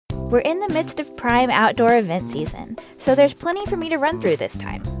We're in the midst of prime outdoor event season, so there's plenty for me to run through this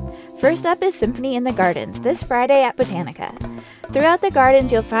time. First up is Symphony in the Gardens, this Friday at Botanica. Throughout the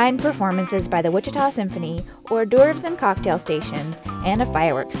gardens, you'll find performances by the Wichita Symphony, hors d'oeuvres and cocktail stations, and a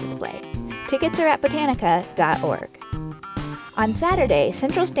fireworks display. Tickets are at botanica.org. On Saturday,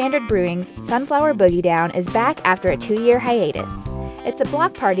 Central Standard Brewing's Sunflower Boogie Down is back after a 2-year hiatus. It's a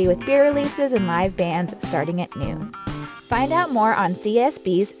block party with beer releases and live bands starting at noon. Find out more on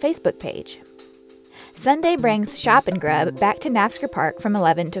CSB's Facebook page. Sunday brings Shop and Grub back to Nafsker Park from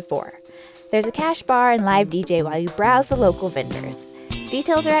 11 to 4. There's a cash bar and live DJ while you browse the local vendors.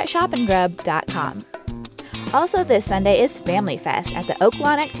 Details are at shopandgrub.com. Also this Sunday is Family Fest at the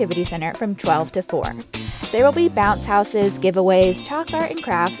Oaklawn Activity Center from 12 to 4. There will be bounce houses, giveaways, chalk art and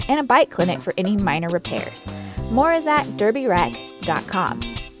crafts, and a bike clinic for any minor repairs. More is at derbyrec.com.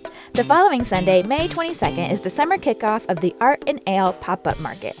 The following Sunday, May 22nd, is the summer kickoff of the Art and Ale Pop-Up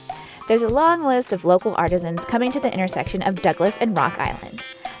Market. There's a long list of local artisans coming to the intersection of Douglas and Rock Island.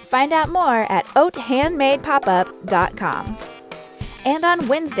 Find out more at oathandmadepopup.com. And on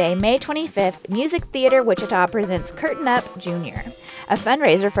Wednesday, May 25th, Music Theater Wichita presents Curtain Up Junior, a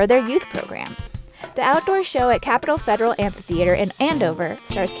fundraiser for their youth programs. The outdoor show at Capitol Federal Amphitheater in Andover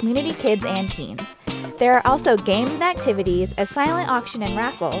stars community kids and teens. There are also games and activities, a silent auction and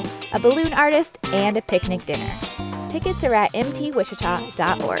raffle, a balloon artist, and a picnic dinner. Tickets are at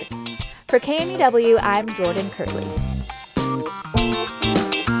mtwichita.org. For KMUW, I'm Jordan Curley.